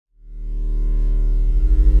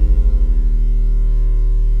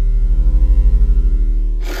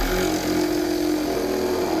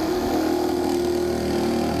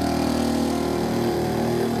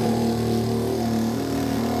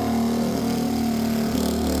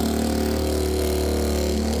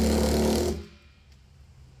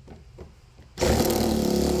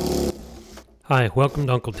Hi, welcome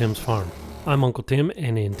to Uncle Tim's Farm. I'm Uncle Tim,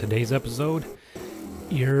 and in today's episode,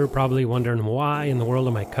 you're probably wondering why in the world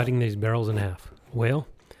am I cutting these barrels in half? Well,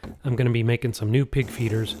 I'm going to be making some new pig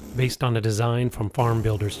feeders based on a design from Farm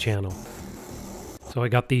Builder's channel. So I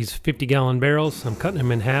got these 50-gallon barrels. I'm cutting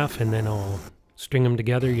them in half, and then I'll string them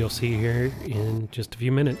together. You'll see here in just a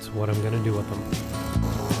few minutes what I'm going to do with them.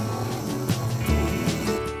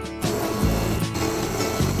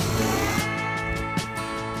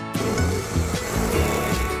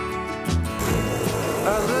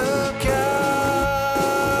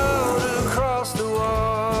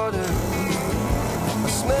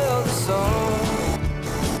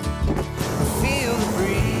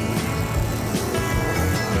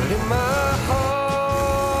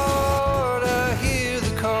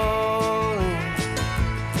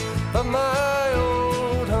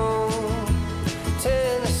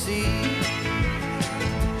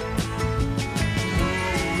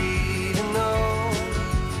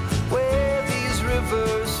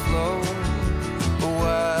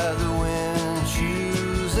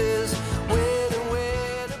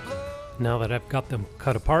 Now that I've got them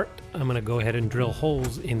cut apart, I'm going to go ahead and drill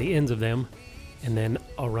holes in the ends of them, and then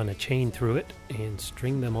I'll run a chain through it and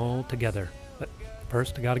string them all together. But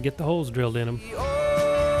first I got to get the holes drilled in them.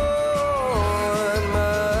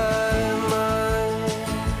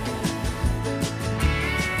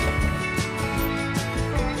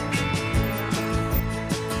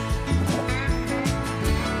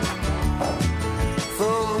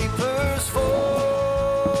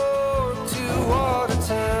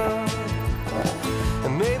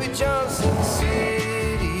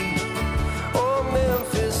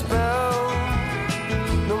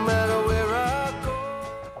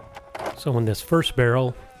 So in this first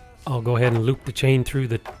barrel, I'll go ahead and loop the chain through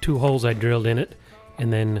the two holes I drilled in it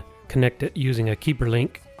and then connect it using a keeper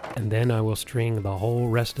link, and then I will string the whole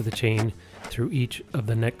rest of the chain through each of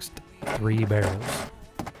the next 3 barrels.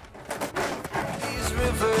 These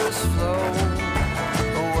rivers flow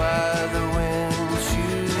while the wind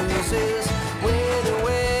chooses when and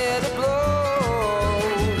where to blow.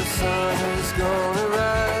 The sun is gonna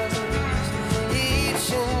rise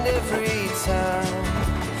each and every time.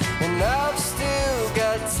 And I've still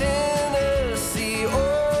got Tennessee on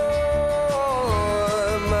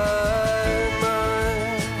my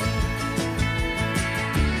mind.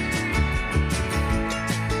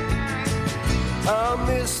 I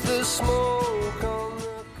miss the smoke on the...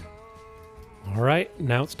 Alright,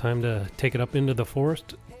 now it's time to take it up into the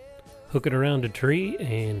forest, hook it around a tree,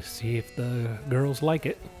 and see if the girls like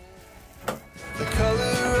it. The color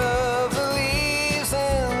of the leaves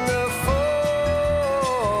in the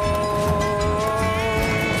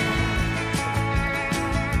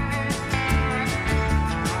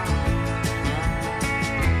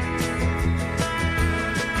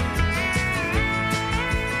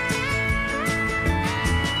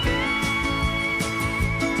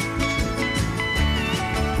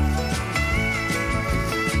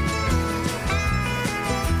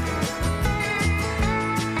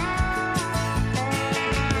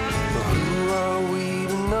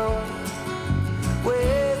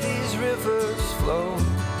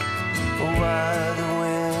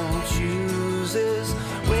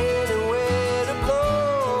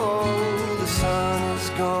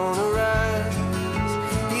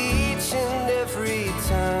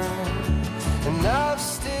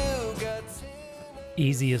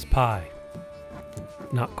Easy as pie.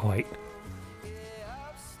 Not quite.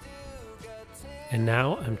 And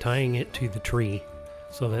now I'm tying it to the tree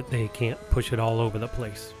so that they can't push it all over the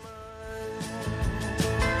place.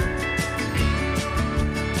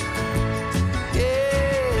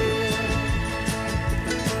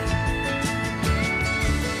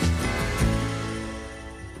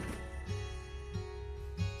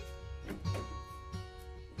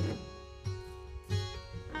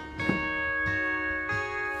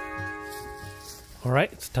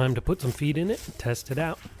 Alright, it's time to put some feed in it and test it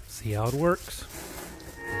out. See how it works.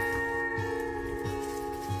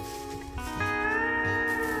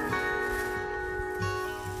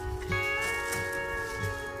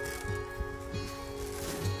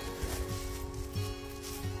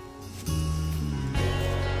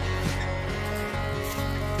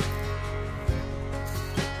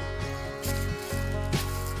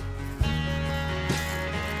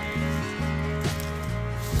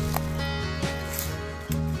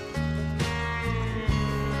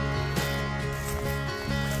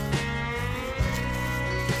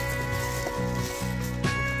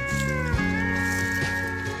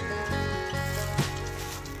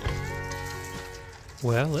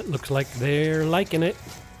 Well, it looks like they're liking it.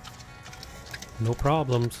 No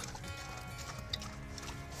problems.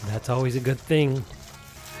 That's always a good thing.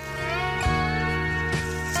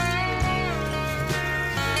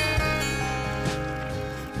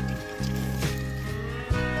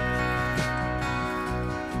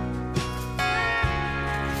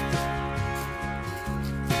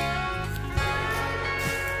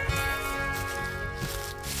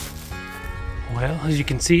 Well, as you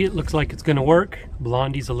can see, it looks like it's going to work.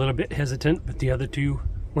 Blondie's a little bit hesitant, but the other two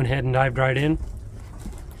went ahead and dived right in.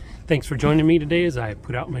 Thanks for joining me today as I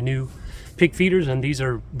put out my new pig feeders, and these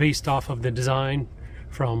are based off of the design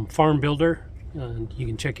from Farm Builder. And you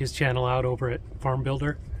can check his channel out over at Farm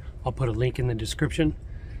Builder. I'll put a link in the description.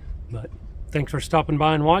 But thanks for stopping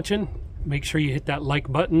by and watching. Make sure you hit that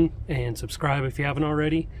like button and subscribe if you haven't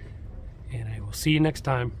already. And I will see you next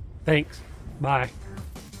time. Thanks. Bye.